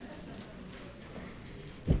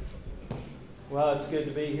Well, it's good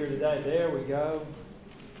to be here today. There we go.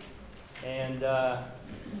 And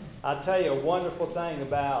I'll tell you a wonderful thing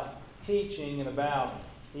about teaching and about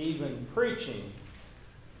even preaching.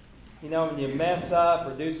 You know, when you mess up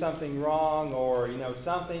or do something wrong or,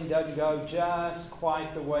 something doesn't go just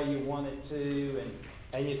quite the way you want it to,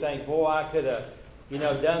 and you think, boy, I could have,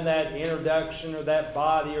 done that introduction or that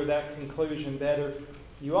body or that conclusion better.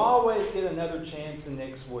 You always get another chance the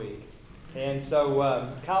next week. And so,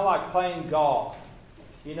 kind of like playing golf,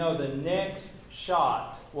 the next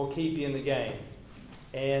shot will keep you in the game.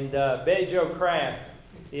 And Betty Jo Kraft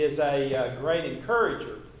is a great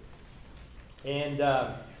encourager. And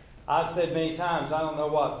I've said many times, I don't know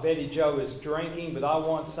what Betty Jo is drinking, but I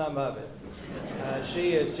want some of it.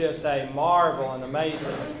 She is just a marvel and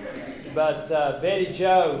amazing. But Betty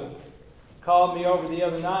Jo called me over the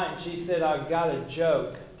other night, and she said, I've got a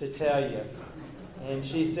joke to tell you. And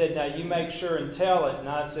she said, now you make sure and tell it. And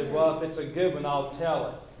I said, well, if it's a good one, I'll tell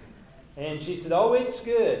it. And she said, oh, it's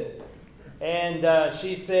good. And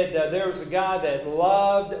she said there was a guy that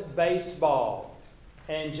loved baseball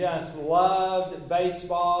and just loved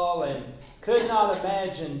baseball and could not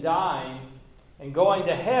imagine dying and going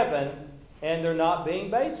to heaven and there not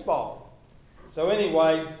being baseball. So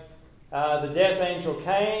anyway, the death angel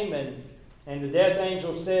came and the death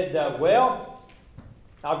angel said, well,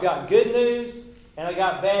 I've got good news and I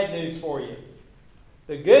got bad news for you.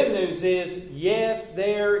 The good news is, yes,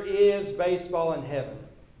 there is baseball in heaven.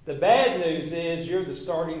 The bad news is you're the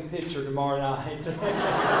starting pitcher tomorrow night.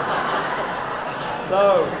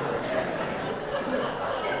 So,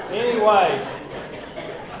 anyway,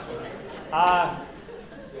 I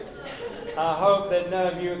hope that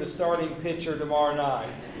none of you are the starting pitcher tomorrow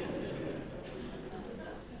night.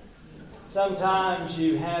 Sometimes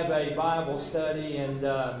you have a Bible study and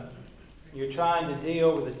you're trying to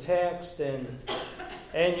deal with a text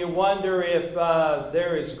and you wonder if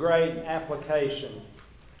there is great application.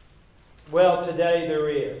 Well, today there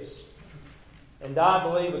is. And I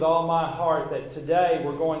believe with all my heart that today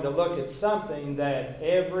we're going to look at something that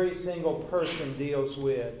every single person deals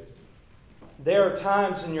with. There are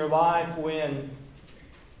times in your life when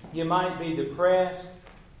you might be depressed,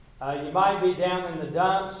 you might be down in the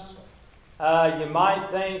dumps, you might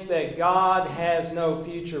think that God has no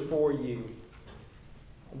future for you.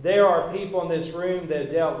 There are people in this room that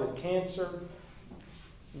have dealt with cancer.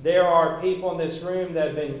 There are people in this room that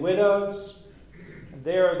have been widows.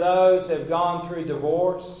 There are those that have gone through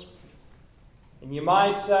divorce. And you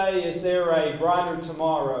might say, is there a brighter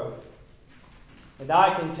tomorrow? And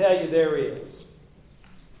I can tell you there is.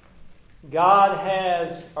 God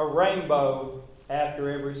has a rainbow after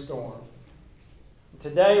every storm.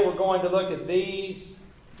 Today we're going to look at these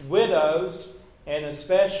widows, and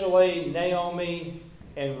especially Naomi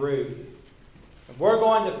and Ruth. We're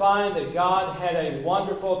going to find that God had a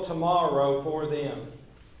wonderful tomorrow for them.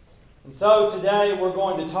 And so today we're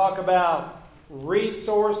going to talk about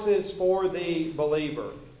resources for the believer.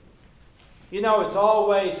 It's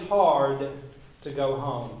always hard to go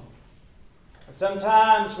home.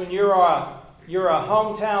 Sometimes when you're a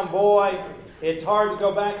hometown boy, it's hard to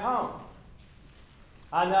go back home.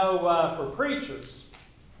 I know for preachers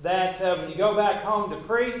that when you go back home to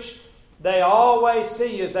preach, they always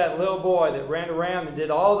see you as that little boy that ran around and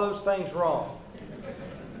did all those things wrong.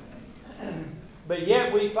 But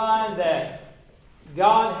yet we find that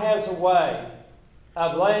God has a way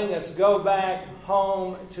of letting us go back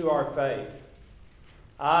home to our faith.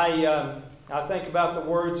 I think about the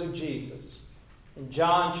words of Jesus. In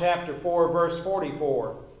John chapter 4, verse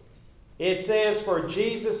 44, it says, for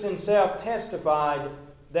Jesus himself testified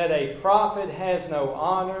that a prophet has no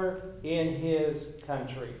honor in his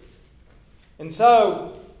country. And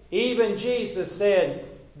so, even Jesus said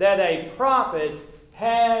that a prophet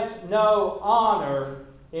has no honor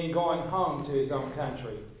in going home to his own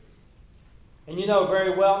country. And you know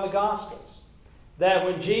very well in the Gospels that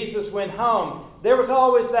when Jesus went home, there was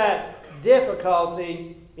always that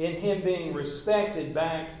difficulty in him being respected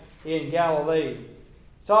back in Galilee.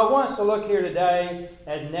 So I want us to look here today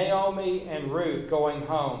at Naomi and Ruth going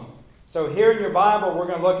home. So here in your Bible, we're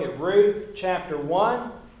going to look at Ruth chapter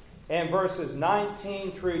 1 and verses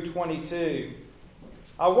 19 through 22.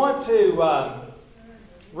 I want to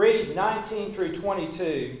read 19 through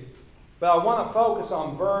 22, but I want to focus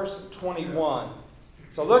on verse 21.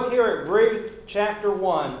 So look here at Ruth chapter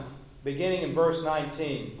 1, beginning in verse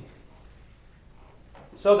 19.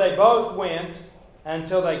 So they both went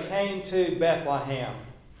until they came to Bethlehem.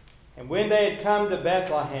 And when they had come to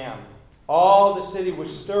Bethlehem, all the city was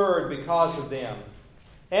stirred because of them.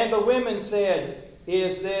 And the women said,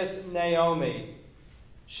 is this Naomi?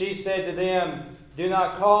 She said to them, Do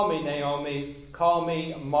not call me Naomi, call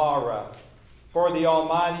me Mara, for the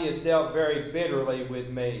Almighty has dealt very bitterly with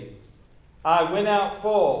me. I went out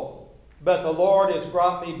full, but the Lord has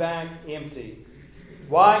brought me back empty.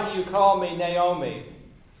 Why do you call me Naomi,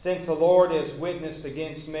 since the Lord has witnessed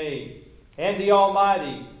against me, and the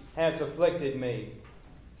Almighty has afflicted me?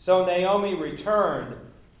 So Naomi returned,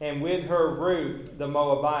 and with her Ruth the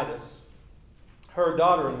Moabitess, her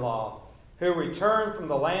daughter-in-law, who returned from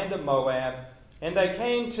the land of Moab, and they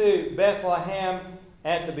came to Bethlehem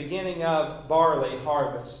at the beginning of barley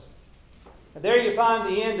harvest. And there you find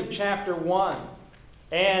the end of chapter 1.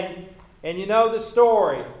 And you know the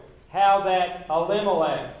story, how that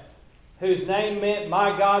Elimelech, whose name meant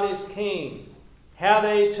my God is king, how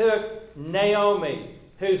they took Naomi,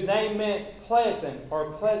 whose name meant pleasant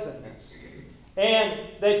or pleasantness. And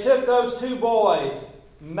they took those two boys,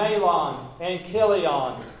 Mahlon and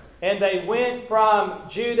Chilion, and they went from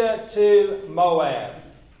Judah to Moab.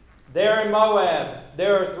 There in Moab,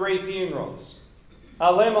 there are 3 funerals.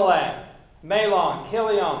 Elimelech, Mahlon,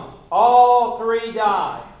 Chilion, all 3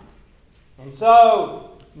 died. And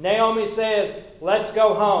so Naomi says, let's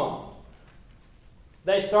go home.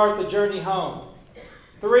 They start the journey home.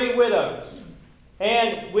 3 widows.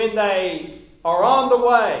 And when they are on the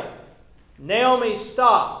way, Naomi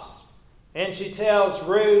stops and she tells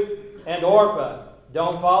Ruth and Orpah,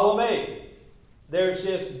 don't follow me. There's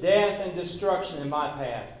just death and destruction in my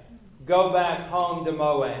path. Go back home to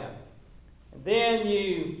Moab. And then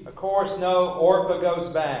you, of course, know Orpah goes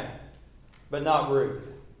back, but not Ruth.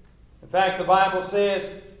 In fact, the Bible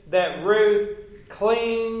says that Ruth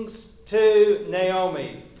clings to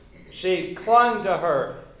Naomi. She clung to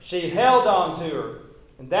her. She held on to her.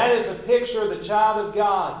 And that is a picture of the child of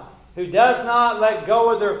God who does not let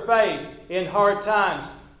go of their faith in hard times.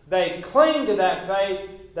 They cling to that faith.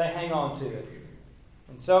 They hang on to it.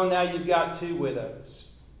 And so now you've got 2 widows,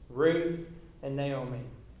 Ruth and Naomi.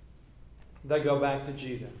 They go back to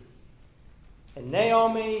Judah. And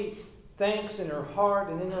Naomi thinks in her heart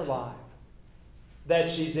and in her life that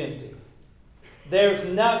she's empty. There's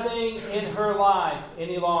nothing in her life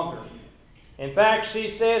any longer. In fact, she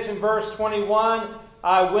says in verse 21,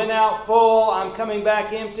 I went out full, I'm coming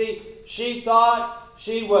back empty. She thought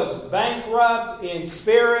she was bankrupt in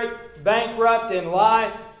spirit, bankrupt in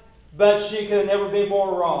life, but she could have never been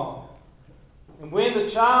more wrong. And when the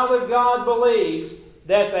child of God believes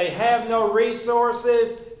that they have no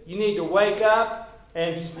resources, you need to wake up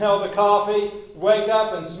and smell the coffee, wake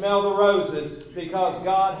up and smell the roses, because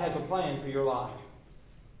God has a plan for your life.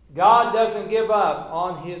 God doesn't give up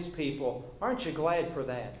on His people. Aren't you glad for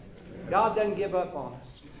that? God doesn't give up on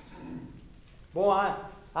us. Boy,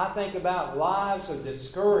 I think about lives of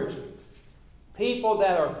discouragement. People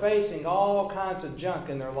that are facing all kinds of junk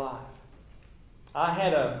in their life. I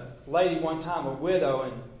had a lady one time, a widow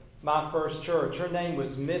in my first church. Her name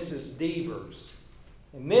was Mrs. Devers.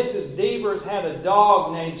 And Mrs. Devers had a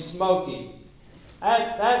dog named Smokey.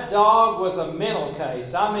 That dog was a mental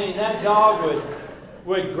case. I mean, that dog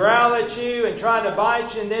would growl at you and try to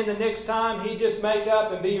bite you, and then the next time he'd just make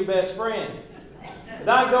up and be your best friend. But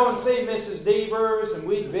I'd go and see Mrs. Devers, and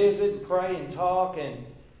we'd visit and pray and talk,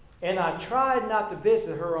 and I tried not to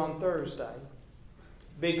visit her on Thursday,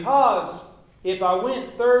 because if I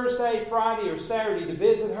went Thursday, Friday, or Saturday to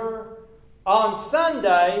visit her, on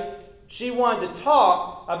Sunday she wanted to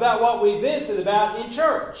talk about what we visited about in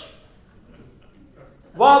church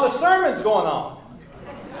while the sermon's going on.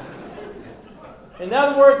 In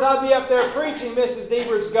other words, I'd be up there preaching, Mrs.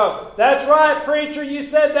 Devers would go, that's right, preacher, you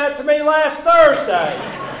said that to me last Thursday.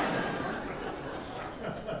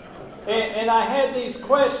 and I had these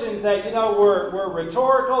questions that, were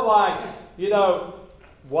rhetorical, like,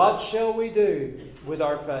 what shall we do with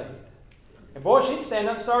our faith? And boy, she'd stand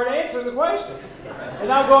up and start answering the question.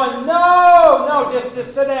 And I'm going, no,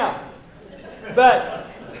 just sit down. But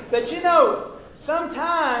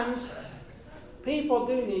sometimes people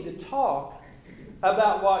do need to talk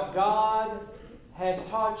about what God has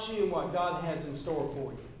taught you and what God has in store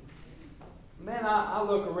for you. Man, I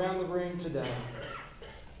look around the room today.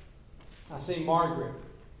 I see Margaret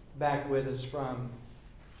back with us from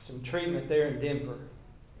some treatment there in Denver.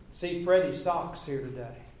 See Freddie Socks here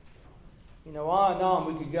today. On and on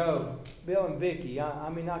we could go. Bill and Vicki.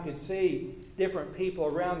 I could see different people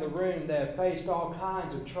around the room that have faced all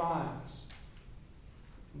kinds of trials.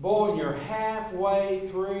 Boy, when you're halfway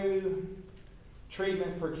through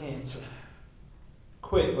treatment for cancer,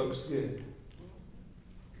 quit looks good.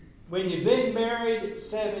 When you've been married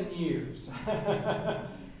 7 years,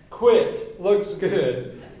 quit looks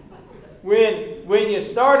good. When you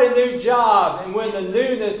start a new job and when the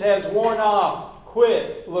newness has worn off,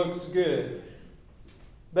 quit looks good.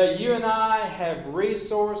 but you and I have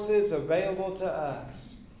resources available to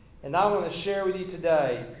us. And I want to share with you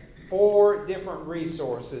today 4 different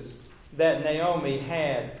resources that Naomi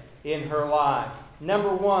had in her life.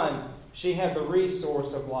 Number 1, she had the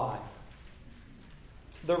resource of life.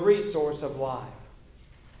 The resource of life.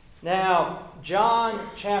 Now, John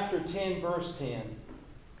chapter 10, verse 10.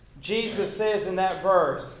 Jesus says in that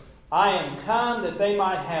verse, I am come that they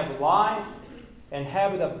might have life and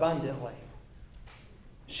have it abundantly.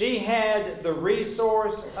 She had the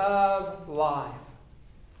resource of life.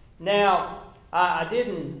 Now, I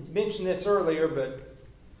didn't mention this earlier, but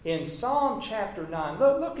in Psalm chapter 9,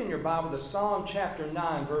 look in your Bible to Psalm chapter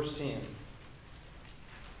 9, verse 10.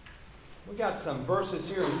 We've got some verses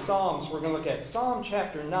here in Psalms we're going to look at. Psalm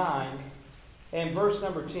chapter 9 and verse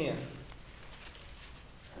number 10.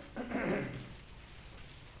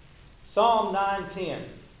 Psalm 9:10.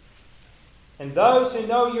 And those who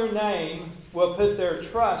know your name will put their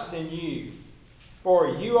trust in you. For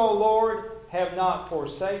you, O Lord, have not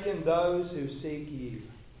forsaken those who seek you.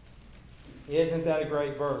 Isn't that a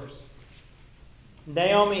great verse?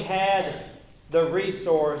 Naomi had the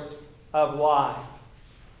resource of life.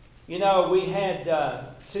 You know, we had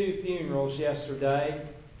 2 funerals yesterday,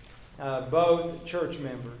 both church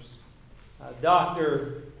members.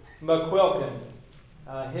 Dr. McQuilkin,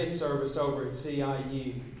 his service over at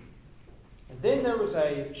CIU. And then there was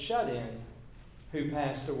a shut-in who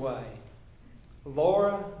passed away.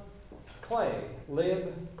 Laura Clegg,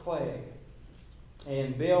 Lib Clegg.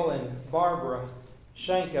 And Bill and Barbara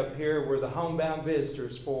Shank up here were the homebound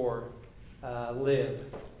visitors for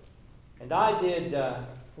Lib. And I did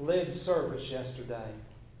Lib's service yesterday.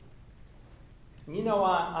 And you know,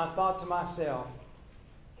 I thought to myself,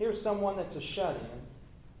 here's someone that's a shut-in.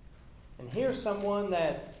 And here's someone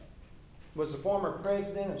that was the former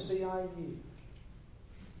president of CIU.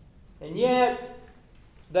 And yet,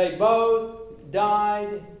 they both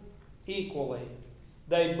died equally.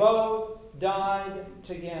 They both died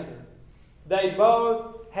together. They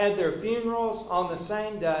both had their funerals on the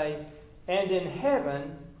same day, and in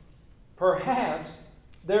heaven, perhaps,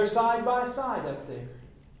 they're side by side up there.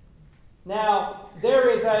 Now, there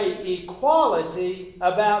is an equality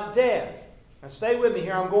about death. Now, stay with me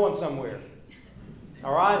here. I'm going somewhere.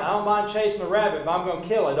 All right? I don't mind chasing a rabbit, but I'm going to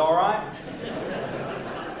kill it. All right?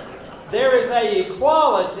 There is an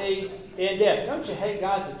equality in death. Don't you hate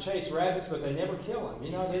guys that chase rabbits, but they never kill them?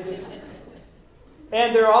 You know, they just...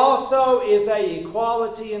 And there also is an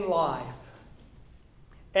equality in life.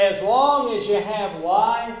 As long as you have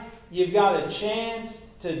life, you've got a chance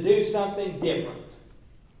to do something different.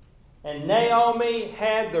 And Naomi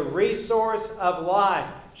had the resource of life.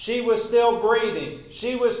 She was still breathing.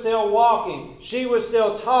 She was still walking. She was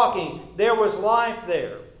still talking. There was life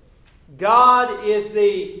there. God is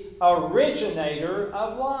the originator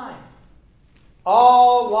of life.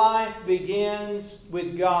 All life begins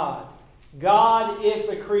with God. God is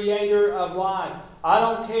the creator of life. I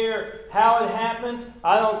don't care how it happens.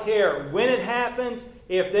 I don't care when it happens.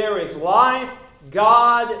 If there is life,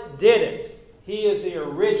 God did it. He is the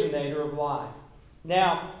originator of life.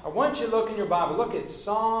 Now, I want you to look in your Bible. Look at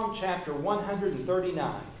Psalm chapter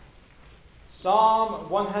 139. Psalm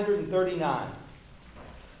 139.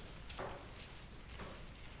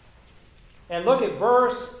 And look at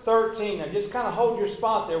verse 13. Now, just kind of hold your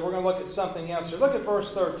spot there. We're going to look at something else here. Look at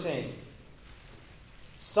verse 13.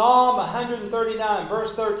 Psalm 139,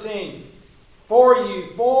 verse 13. For you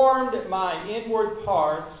formed my inward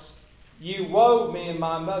parts. You wove me in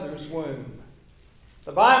my mother's womb.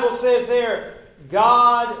 The Bible says there,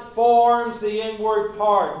 God forms the inward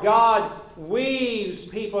part. God weaves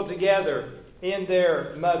people together in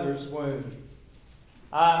their mother's womb.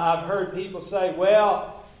 I've heard people say,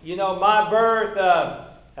 well, you know, my birth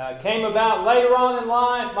came about later on in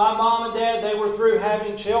life. My mom and dad, they were through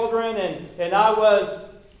having children, and I was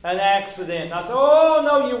an accident. And I said, oh,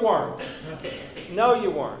 no, you weren't. No, you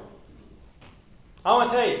weren't. I want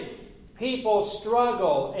to tell you, people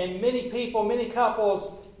struggle, and many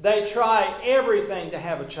couples, they try everything to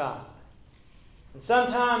have a child. And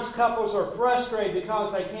sometimes couples are frustrated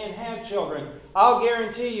because they can't have children. I'll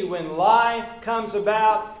guarantee you, when life comes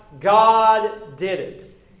about, God did it.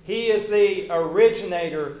 He is the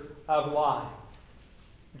originator of life.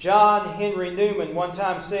 John Henry Newman one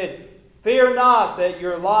time said, fear not that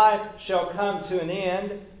your life shall come to an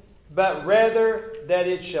end, but rather that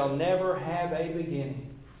it shall never have a beginning.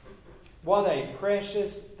 What a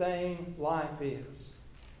precious thing life is.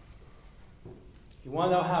 You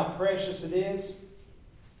want to know how precious it is?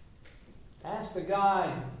 Ask the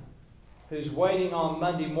guy who's waiting on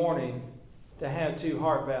Monday morning to have 2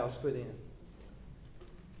 heart valves put in.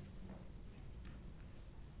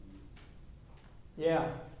 Yeah.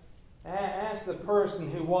 Ask the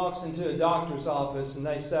person who walks into a doctor's office and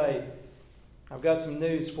they say, I've got some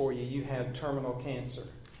news for you. You have terminal cancer.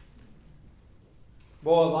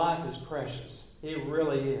 Boy, life is precious. It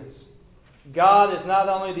really is. God is not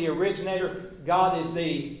only the originator, God is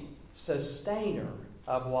the sustainer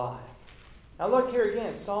of life. Now look here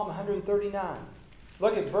again, Psalm 139.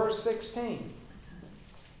 Look at verse 16.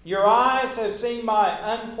 Your eyes have seen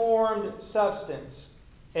my unformed substance,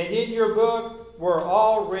 and in your book were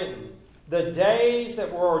all written, the days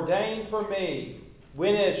that were ordained for me,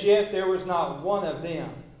 when as yet there was not one of them.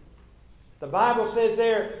 The Bible says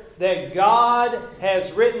there that God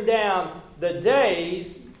has written down the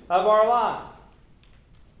days of our life.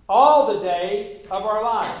 All the days of our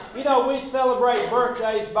life. You know, we celebrate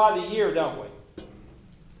birthdays by the year, don't we?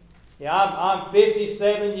 Yeah, I'm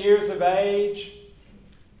 57 years of age.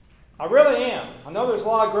 I really am. I know there's a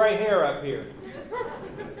lot of gray hair up here.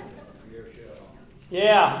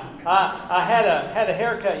 Yeah, I had a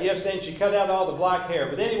haircut yesterday and she cut out all the black hair.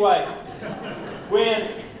 But anyway,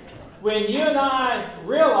 when you and I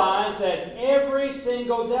realize that every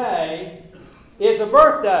single day is a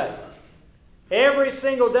birthday, every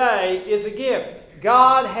single day is a gift.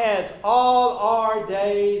 God has all our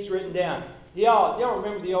days written down. Do y'all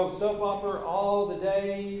remember the old soap opera, All the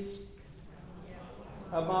Days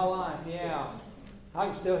of My Life? Yeah. I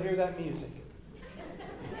can still hear that music.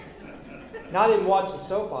 Now, I didn't watch the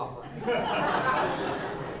soap opera.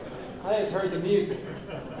 I just heard the music.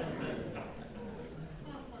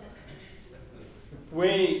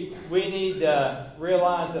 We need to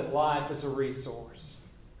realize that life is a resource.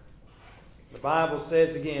 The Bible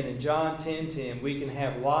says again in John 10:10, we can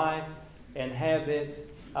have life and have it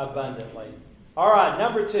abundantly. All right,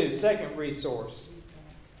 number 2, second resource.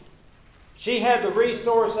 She had the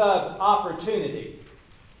resource of opportunity.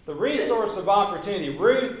 The resource of opportunity.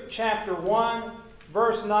 Ruth chapter 1,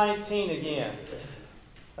 verse 19 again.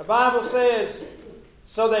 The Bible says,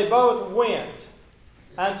 so they both went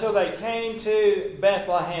until they came to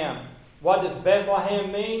Bethlehem. What does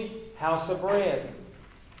Bethlehem mean? House of bread.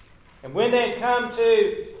 And when they had come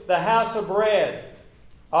to the house of bread,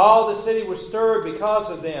 all the city was stirred because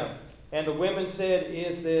of them. And the women said,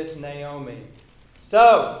 is this Naomi?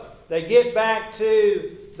 So they get back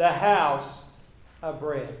to the house of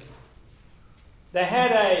bread. They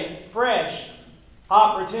had a fresh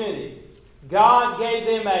opportunity. God gave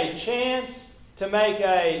them a chance to make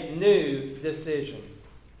a new decision.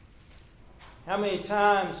 How many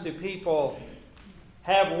times do people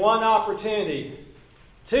have one opportunity,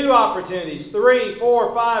 2 opportunities, 3,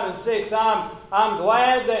 4, 5, and 6? I'm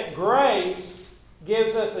glad that grace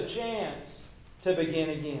gives us a chance to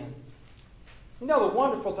begin again. You know, the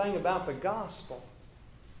wonderful thing about the gospel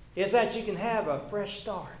is that you can have a fresh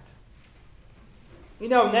start. You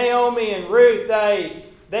know, Naomi and Ruth,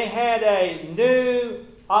 they had a new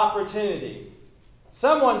opportunity.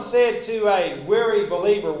 Someone said to a weary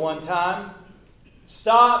believer one time,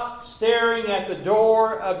 stop staring at the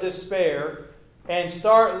door of despair and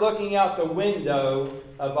start looking out the window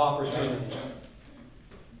of opportunity.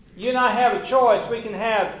 You and I have a choice. We can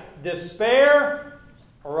have despair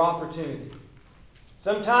or opportunity.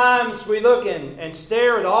 Sometimes we look and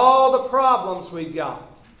stare at all the problems we've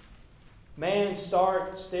got. Man,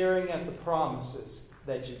 start staring at the promises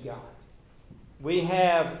that you've got. We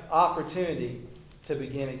have opportunity to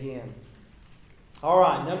begin again. All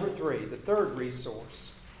right, number 3, the third resource.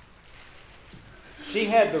 She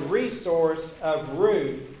had the resource of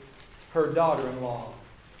Ruth, her daughter-in-law.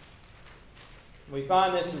 We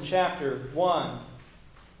find this in chapter 1.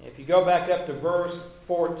 If you go back up to verse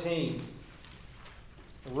 14.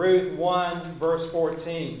 Ruth 1, verse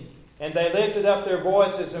 14. And they lifted up their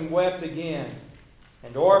voices and wept again.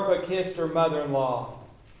 And Orpah kissed her mother-in-law.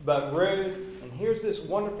 But Ruth, and here's this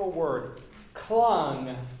wonderful word,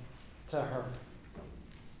 clung to her.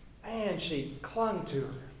 Man, she clung to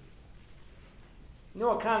her. You know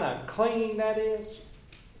what kind of clinging that is?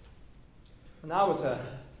 When I was a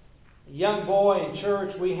young boy in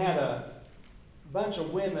church, we had a bunch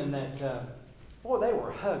of women that, they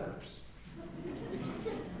were huggers.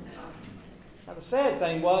 Now, the sad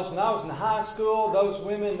thing was, when I was in high school, those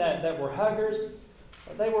women that were huggers,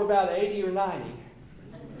 they were about 80 or 90.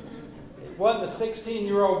 It wasn't the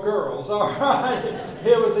 16-year-old girls, all right?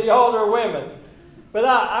 It was the older women. But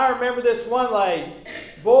I remember this one lady.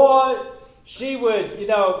 Boy, she would,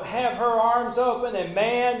 have her arms open, and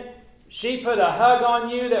man, she put a hug on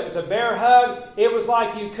you that was a bear hug. It was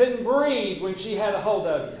like you couldn't breathe when she had a hold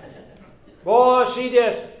of you. Boy, she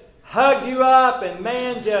just hugged you up, and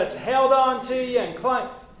man just held on to you and clung.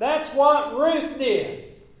 That's what Ruth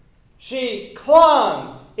did. She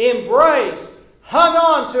clung, embraced, hung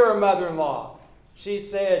on to her mother-in-law. She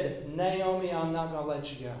said, Naomi, I'm not going to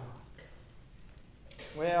let you go.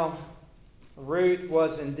 Well, Ruth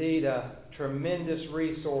was indeed a tremendous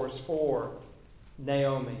resource for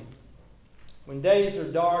Naomi. When days are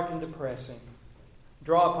dark and depressing,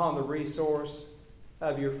 draw upon the resource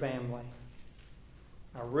of your family.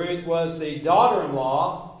 Now, Ruth was the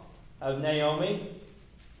daughter-in-law of Naomi,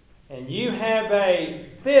 and you have a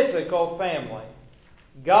physical family.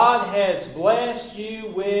 God has blessed you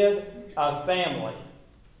with a family.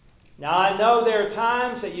 Now, I know there are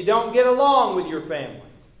times that you don't get along with your family.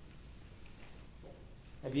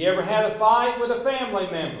 Have you ever had a fight with a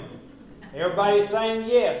family member? Everybody's saying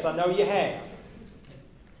yes, I know you have.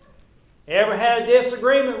 Ever had a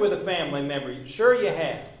disagreement with a family member? Sure you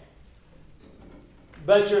have.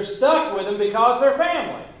 But you're stuck with them because they're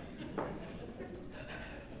family.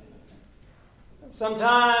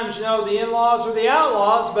 Sometimes, the in-laws are the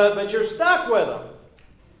outlaws, but you're stuck with them.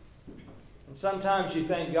 And sometimes you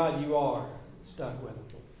thank God you are stuck with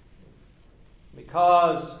them.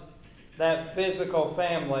 Because that physical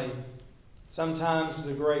family sometimes is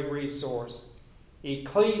a great resource.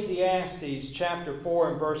 Ecclesiastes chapter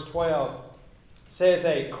 4 and verse 12 says,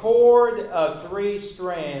 a cord of 3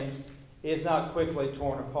 strands is not quickly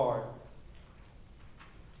torn apart.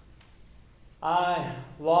 I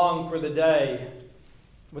long for the day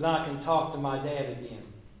when I can talk to my dad again.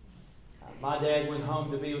 My dad went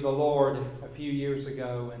home to be with the Lord a few years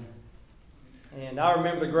ago, and I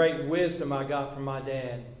remember the great wisdom I got from my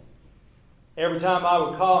dad. Every time I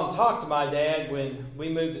would call and talk to my dad when we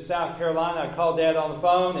moved to South Carolina, I'd call Dad on the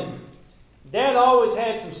phone, and Dad always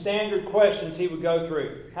had some standard questions he would go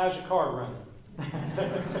through. How's your car running?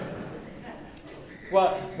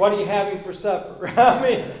 What are you having for supper? I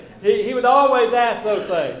mean, he would always ask those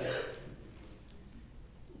things.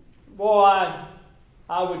 Boy,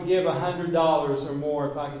 I would give $100 or more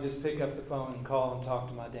if I could just pick up the phone and call and talk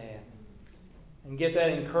to my dad and get that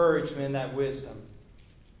encouragement and that wisdom.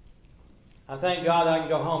 I thank God I can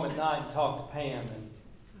go home at night and talk to Pam.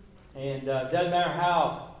 And doesn't matter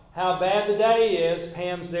how bad the day is,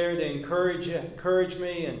 Pam's there to encourage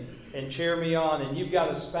me and cheer me on. And you've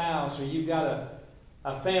got a spouse or you've got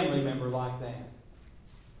a family member like that.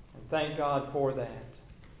 And thank God for that.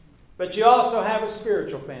 But you also have a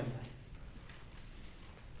spiritual family.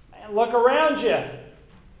 Man, look around you.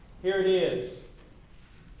 Here it is.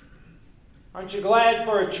 Aren't you glad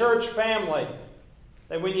for a church family?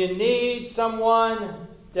 That when you need someone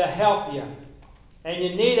to help you, and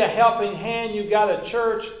you need a helping hand, you've got a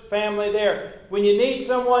church family there. When you need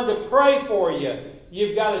someone to pray for you,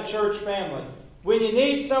 you've got a church family. When you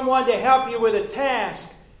need someone to help you with a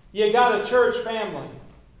task, you've got a church family.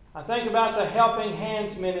 I think about the Helping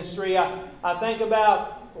Hands ministry. I think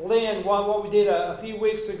about Lynn, what we did a few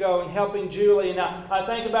weeks ago in helping Julie. And I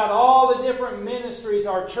think about all the different ministries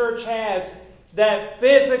our church has that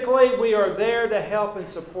physically we are there to help and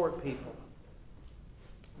support people.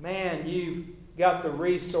 Man, you've got the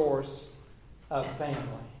resource of family.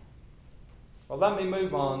 Well, let me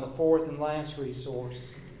move on. The fourth and last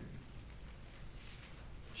resource.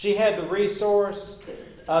 She had the resource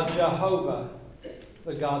of Jehovah,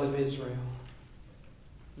 the God of Israel.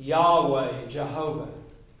 Yahweh, Jehovah.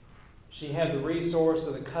 She had the resource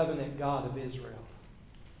of the covenant God of Israel.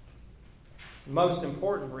 The most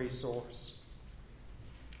important resource.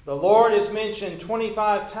 The Lord is mentioned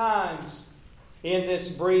 25 times in this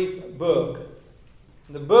brief book.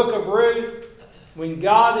 In the book of Ruth, when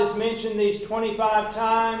God is mentioned these 25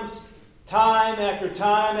 times, time after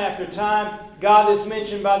time after time, God is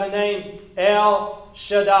mentioned by the name El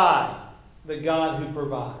Shaddai, the God who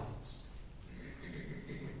provides.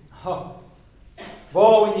 Oh,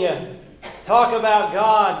 boy, when you talk about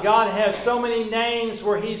God, God has so many names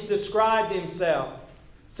where He's described Himself.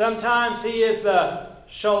 Sometimes He is the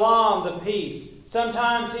Shalom, the peace.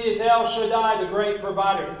 Sometimes He is El Shaddai, the great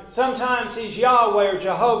provider. Sometimes He's Yahweh or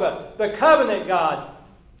Jehovah, the covenant God.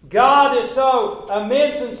 God is so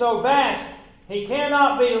immense and so vast, He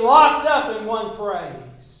cannot be locked up in one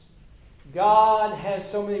phrase. God has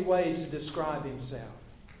so many ways to describe Himself.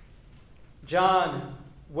 John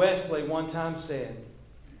Wesley one time said,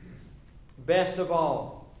 best of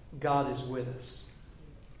all, God is with us.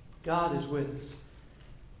 God is with us.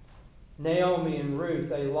 Naomi and Ruth,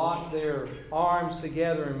 they locked their arms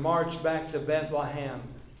together and marched back to Bethlehem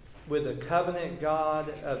with the covenant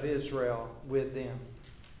God of Israel with them.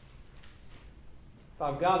 If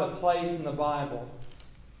I've got a place in the Bible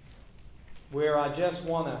where I just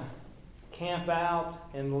want to camp out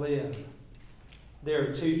and live, there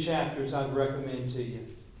are 2 chapters I'd recommend to you.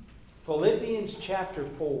 Philippians chapter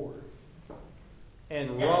 4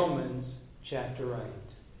 and Romans chapter 8.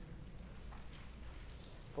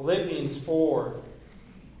 Philippians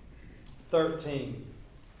 4:13.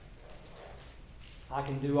 I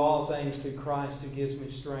can do all things through Christ who gives me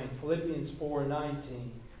strength. Philippians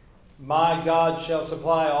 4:19. My God shall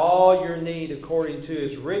supply all your need according to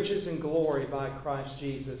His riches and glory by Christ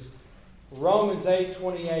Jesus. Romans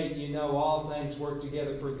 8:28, you know all things work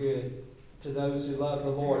together for good to those who love the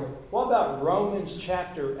Lord. What about Romans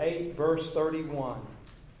chapter 8, verse 31?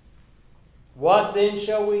 What then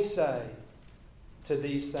shall we say to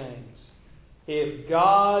these things? If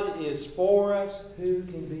God is for us, who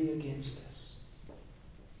can be against us?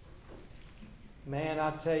 Man,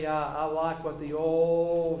 I tell you, I like what the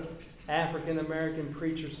old African-American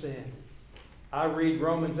preacher said. I read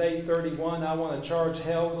Romans 8:31, I want to charge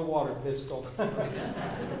hell with a water pistol.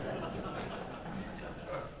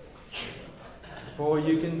 Boy,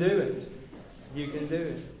 you can do it. You can do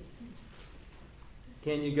it.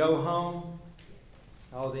 Can you go home?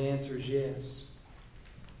 Oh, the answer is yes.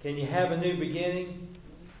 Can you have a new beginning?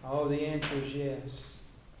 Oh, the answer is yes.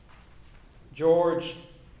 George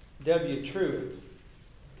W. Truett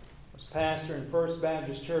was pastor in First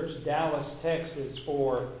Baptist Church, Dallas, Texas,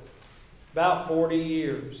 for about 40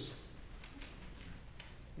 years.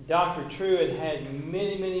 Dr. Truett had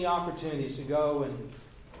many, many opportunities to go and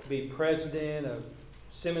be president of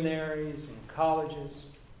seminaries and colleges.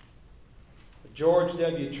 But George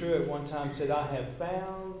W. Truett one time said, I have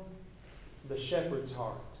found the shepherd's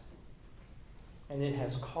heart, and it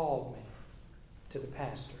has called me to the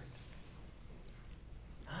pastorate.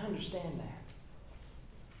 I understand that.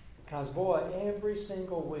 Because, boy, every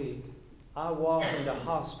single week I walk into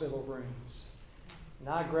hospital rooms and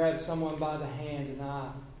I grab someone by the hand and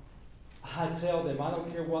I tell them, I don't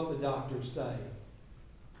care what the doctors say.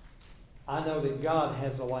 I know that God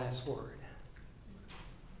has the last word.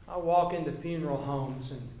 I walk into funeral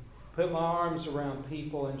homes and put my arms around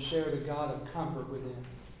people and share the God of comfort with them.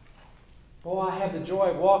 Boy, I have the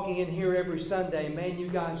joy of walking in here every Sunday. Man, you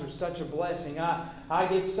guys are such a blessing. I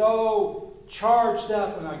get so charged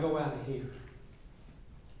up when I go out of here.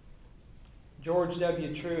 George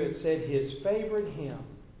W. Truett said his favorite hymn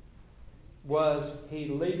was, He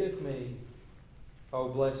Leadeth Me, O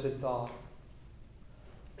Blessed Thought.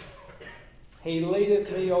 He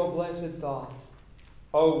leadeth me, O blessed thought.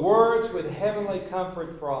 O words with heavenly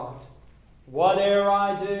comfort fraught. Whate'er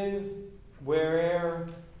I do, where'er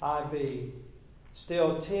I be,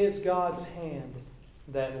 still 'tis God's hand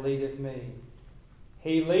that leadeth me.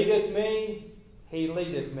 He leadeth me, He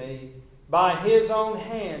leadeth me. By His own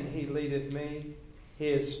hand He leadeth me.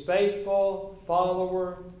 His faithful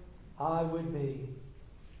follower I would be.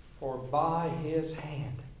 For by His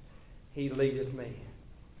hand He leadeth me.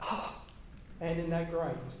 Oh, and isn't that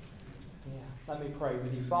great? Yeah. Let me pray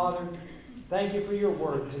with you. Father, thank you for your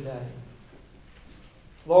word today.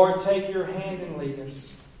 Lord, take your hand and lead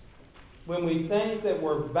us. When we think that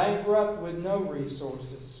we're bankrupt with no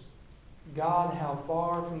resources, God, how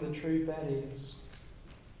far from the truth that is.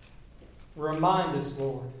 Remind us,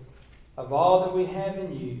 Lord, of all that we have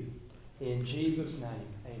in you. In Jesus' name,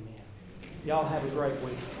 amen. Y'all have a great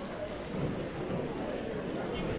week.